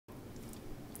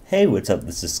Hey, what's up?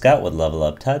 This is Scott with Level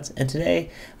Up Tuts, and today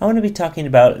I want to be talking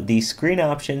about the screen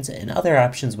options and other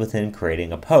options within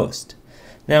creating a post.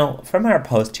 Now, from our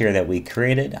post here that we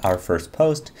created, our first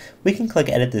post, we can click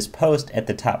Edit this post at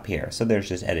the top here. So there's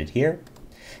just Edit here.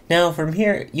 Now, from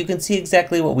here, you can see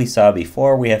exactly what we saw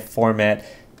before. We have format,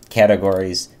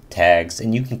 categories, tags,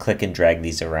 and you can click and drag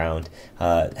these around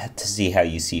to see how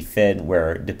you see fit,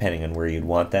 depending on where you'd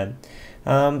want them.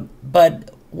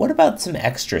 But what about some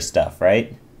extra stuff,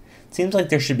 right? Seems like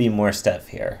there should be more stuff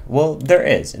here. Well, there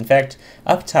is. In fact,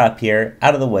 up top here,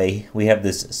 out of the way, we have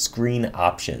this screen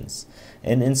options.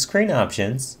 And in screen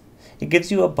options, it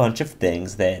gives you a bunch of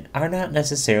things that are not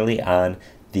necessarily on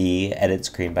the edit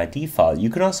screen by default. You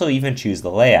can also even choose the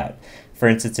layout. For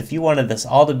instance, if you wanted this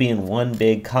all to be in one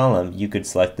big column, you could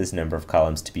select this number of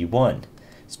columns to be 1.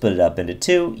 Split it up into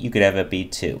 2, you could have it be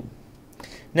 2.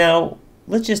 Now,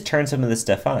 let's just turn some of this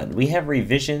stuff on. We have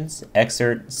revisions,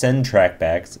 excerpt, send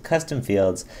trackbacks, custom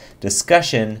fields,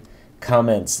 discussion,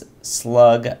 comments,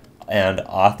 slug, and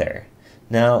author.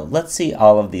 Now let's see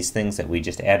all of these things that we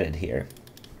just added here.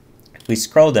 If we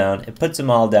scroll down, it puts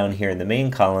them all down here in the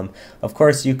main column. Of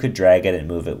course, you could drag it and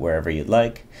move it wherever you'd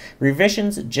like.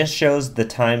 Revisions just shows the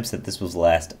times that this was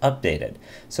last updated.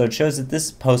 So it shows that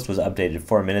this post was updated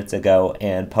 4 minutes ago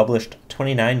and published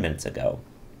 29 minutes ago.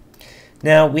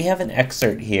 Now we have an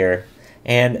excerpt here,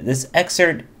 and this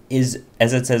excerpt is,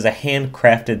 as it says, a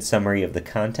handcrafted summary of the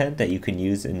content that you can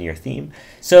use in your theme.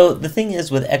 So the thing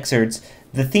is with excerpts,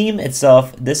 the theme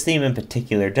itself, this theme in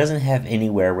particular, doesn't have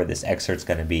anywhere where this excerpt's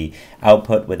going to be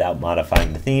output without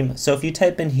modifying the theme. So if you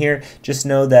type in here, just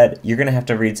know that you're going to have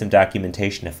to read some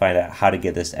documentation to find out how to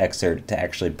get this excerpt to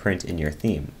actually print in your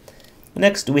theme.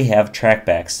 Next, we have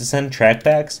trackbacks. To send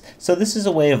trackbacks, so this is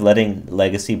a way of letting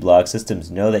legacy blog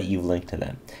systems know that you've linked to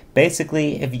them.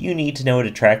 Basically, if you need to know what a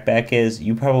trackback is,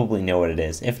 you probably know what it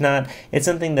is. If not, it's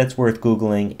something that's worth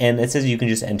Googling, and it says you can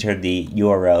just enter the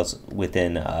URLs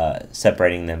within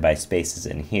separating them by spaces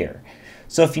in here.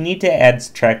 So if you need to add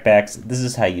trackbacks, this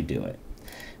is how you do it.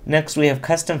 Next, we have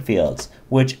custom fields,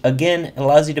 which again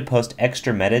allows you to post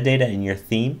extra metadata in your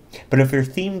theme, but if your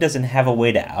theme doesn't have a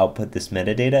way to output this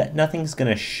metadata, nothing's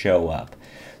going to show up.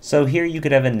 So here you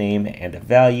could have a name and a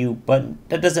value, but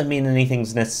that doesn't mean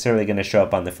anything's necessarily going to show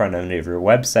up on the front end of your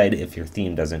website if your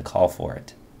theme doesn't call for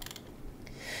it.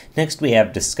 Next, we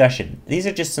have discussion. These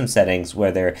are just some settings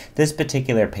whether this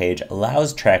particular page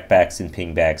allows trackbacks and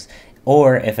pingbacks,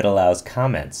 or if it allows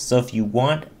comments. So if you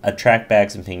want a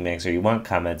trackbacks and pingbacks or you want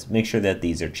comments, make sure that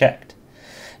these are checked.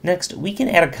 Next, we can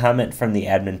add a comment from the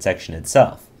admin section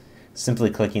itself.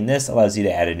 Simply clicking this allows you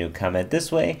to add a new comment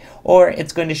this way, or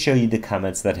it's going to show you the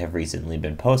comments that have recently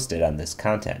been posted on this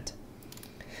content.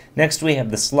 Next, we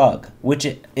have the slug, which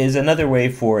is another way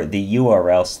for the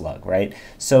URL slug, right?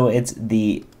 So it's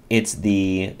the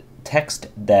text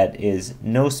that is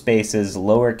no spaces,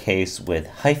 lowercase with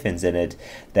hyphens in it,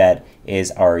 that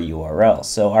is our URL.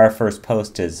 So our first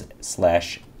post is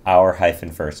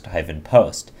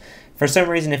 /our-first-post. For some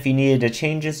reason, if you needed to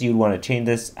change this, you'd want to change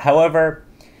this. However,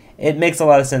 it makes a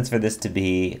lot of sense for this to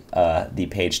be the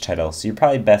page title, so you're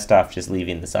probably best off just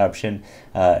leaving this option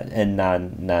and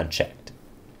non-checked.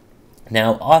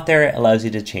 Now, author allows you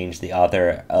to change the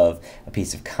author of a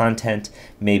piece of content.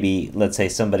 Maybe, let's say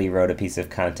somebody wrote a piece of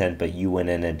content, but you went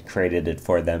in and created it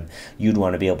for them. You'd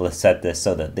want to be able to set this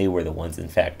so that they were the ones, in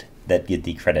fact, that get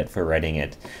the credit for writing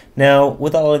it. Now,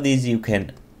 with all of these, you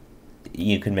can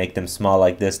make them small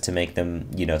like this to make them,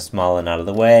 small and out of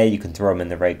the way. You can throw them in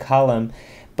the right column.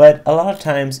 But a lot of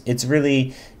times, it's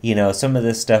really, some of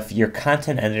this stuff your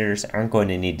content editors aren't going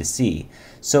to need to see.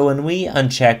 So when we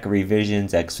uncheck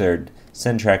revisions, excerpt,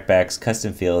 send trackbacks,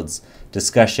 custom fields,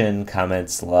 discussion,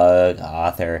 comments, slug,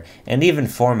 author, and even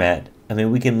format,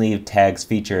 we can leave tags,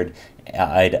 featured,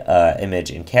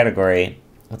 image, and category.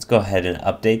 Let's go ahead and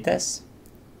update this.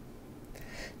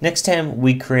 Next time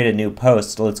we create a new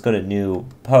post, let's go to new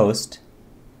post.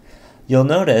 You'll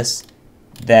notice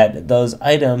that those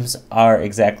items are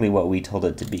exactly what we told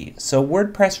it to be. So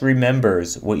WordPress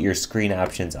remembers what your screen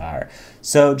options are.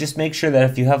 So just make sure that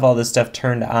if you have all this stuff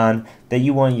turned on, that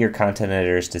you want your content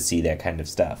editors to see that kind of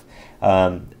stuff.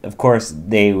 Of course,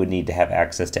 they would need to have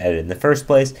access to edit in the first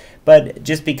place, but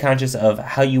just be conscious of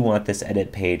how you want this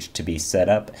edit page to be set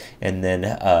up, and then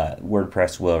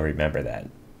WordPress will remember that.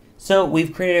 So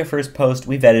we've created our first post,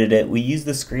 we've edited it, we used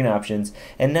the screen options,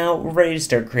 and now we're ready to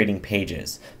start creating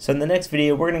pages. So in the next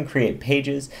video, we're going to create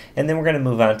pages, and then we're going to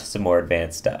move on to some more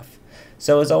advanced stuff.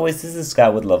 So as always, this is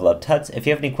Scott with Level Up Tuts. If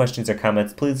you have any questions or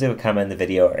comments, please leave a comment in the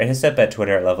video or hit us up at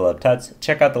Twitter at Level Up Tuts.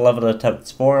 Check out the Level Up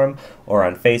Tuts forum or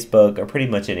on Facebook or pretty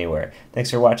much anywhere. Thanks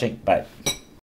for watching. Bye.